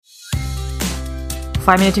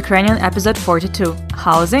5-Minute Ukrainian episode 42.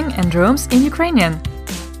 Housing and rooms in Ukrainian.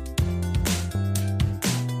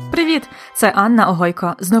 Привіт! Це Анна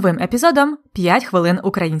Огойко з новим епізодом 5 хвилин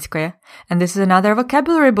української. And this is another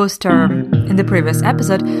vocabulary booster. In the previous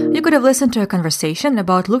episode, you could have listened to a conversation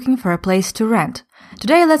about looking for a place to rent.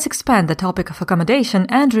 Today, let's expand the topic of accommodation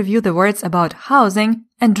and review the words about housing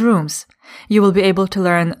and rooms. You will be able to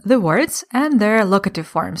learn the words and their locative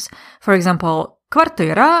forms. For example,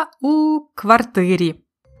 квартира у квартирі.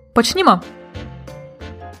 Почнімо.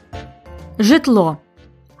 Житло.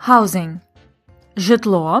 Housing.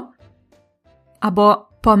 Житло або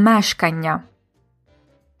помешкання.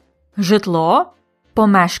 Житло,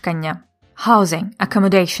 помешкання. Housing,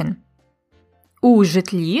 accommodation. У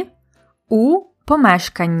житлі, у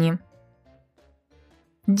помешканні.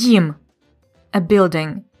 Дім, a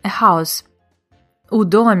building, a house. У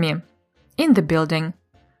домі, in the building.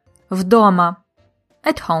 Вдома,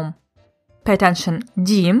 at home. Pay attention,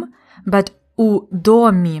 дім, but у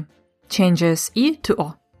домі changes і to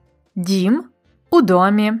о. Дім, у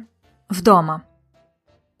домі, вдома.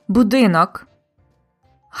 Будинок.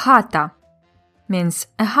 Хата means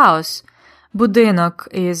a house. Будинок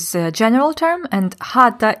is a general term and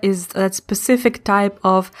хата is that specific type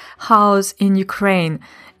of house in Ukraine.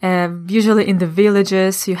 Usually in the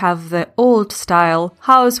villages you have the old style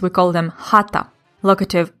house, we call them хата.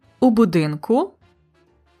 Locative у будинку,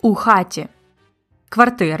 у хаті.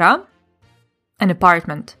 Квартира, an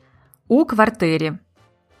apartment. У квартирі.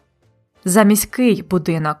 Заміський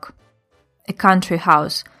будинок. A country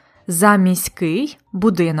house. Заміський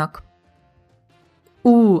будинок.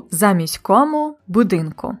 У заміському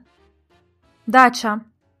будинку. Дача.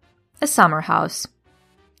 A summer house.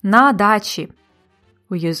 На дачі.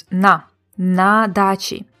 We use на. На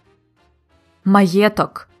дачі.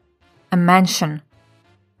 Маєток. A mansion.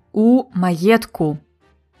 У маєтку.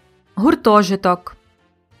 Гуртожиток.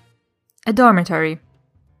 A dormitory.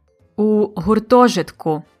 У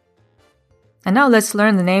гуртожитку. And now let's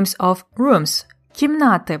learn the names of rooms.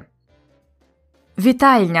 Кімнати.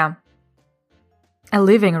 Вітальня. A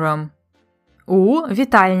living room. У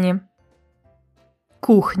вітальні.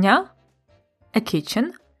 Кухня. A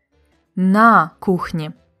kitchen. На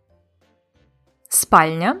кухні.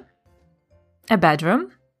 Спальня. A bedroom.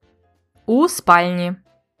 У спальні.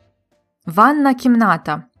 Ванна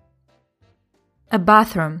кімната. A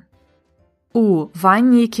bathroom. У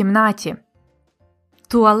ванній кімнаті.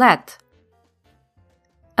 Туалет.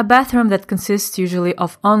 A bathroom that consists usually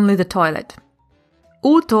of only the toilet.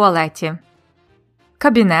 У туалеті.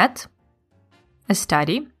 Кабінет. A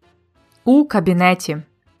study. У кабінеті.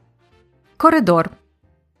 Коридор.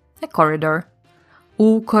 A corridor.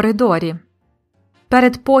 У коридорі.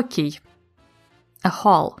 Передпокій. A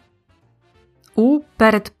hall. У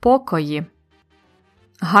передпокої.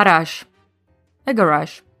 Гараж. A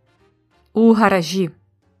garage. У гаражі.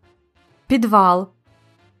 Підвал.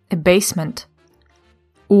 A basement.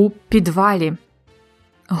 У підвалі.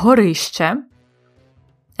 Горище.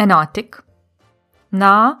 An attic.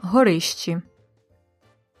 На горищі.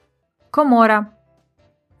 Комора.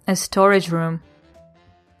 A storage room.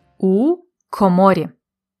 У коморі.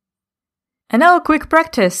 And now a quick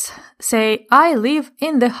practice. Say, I live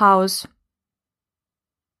in the house.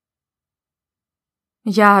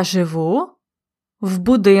 Я живу в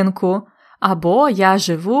будинку або я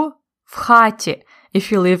живу в хаті.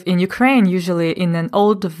 If you live in Ukraine, usually in an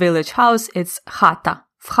old village house, it's хата,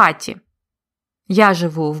 в хаті. Я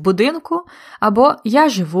живу в будинку або я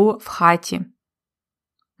живу в хаті.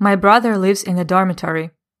 My brother lives in a dormitory.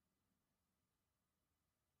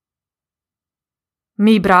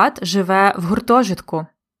 Мій брат живе в гуртожитку.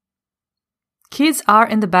 Kids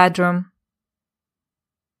are in the bedroom.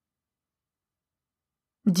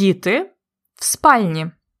 Діти в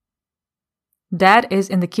спальні. Dad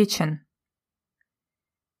is in the kitchen.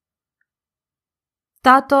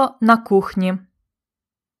 Тато на кухні.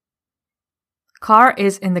 Car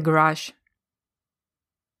is in the garage.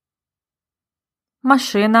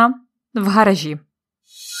 Машина в гаражі.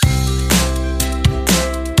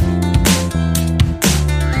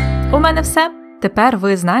 У мене все. Тепер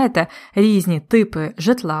ви знаєте різні типи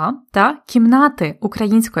житла та кімнати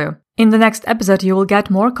українською. In the next episode, you will get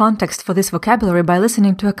more context for this vocabulary by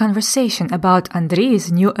listening to a conversation about Andrii's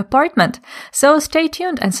new apartment. So stay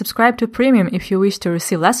tuned and subscribe to Premium if you wish to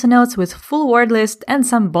receive lesson notes with full word list and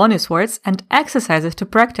some bonus words and exercises to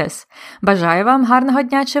practice. Бажаю вам гарного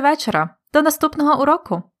дня чи вечора. До наступного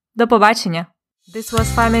уроку. До побачення. This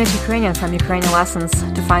was 5-Minute Ukrainian from Ukrainian Lessons.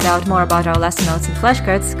 To find out more about our lesson notes and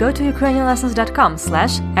flashcards, go to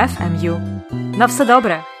ukrainianlessons.com/FMU. На все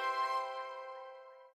добре!